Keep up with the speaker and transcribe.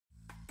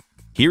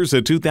Here's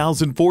a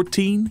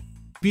 2014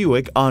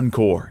 Buick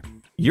Encore.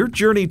 Your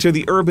journey to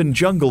the urban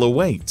jungle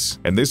awaits,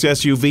 and this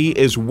SUV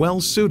is well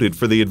suited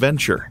for the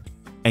adventure.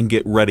 And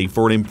get ready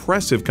for an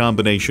impressive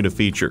combination of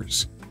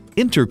features: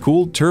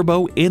 intercooled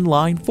turbo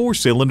inline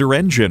 4-cylinder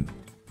engine,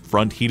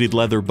 front heated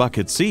leather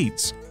bucket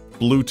seats,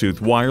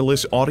 Bluetooth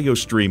wireless audio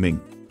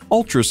streaming,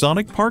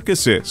 ultrasonic park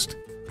assist,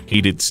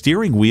 heated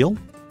steering wheel,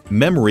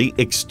 memory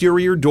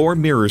exterior door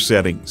mirror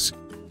settings,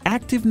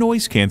 active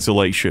noise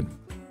cancellation,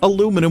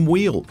 aluminum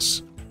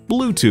wheels,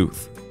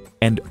 Bluetooth,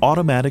 and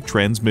automatic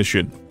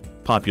transmission.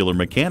 Popular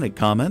mechanic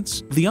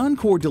comments: the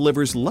Encore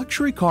delivers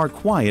luxury car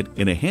quiet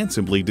in a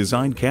handsomely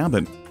designed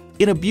cabin.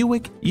 In a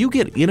Buick, you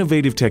get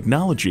innovative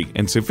technology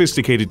and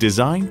sophisticated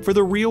design for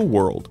the real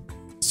world.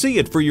 See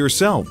it for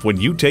yourself when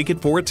you take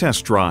it for a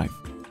test drive.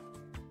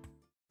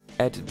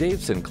 At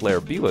Dave Sinclair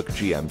Buick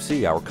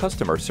GMC, our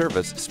customer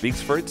service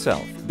speaks for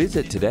itself.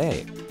 Visit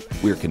today.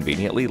 We're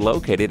conveniently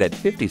located at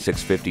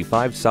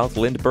 5655 South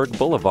Lindbergh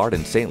Boulevard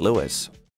in St. Louis.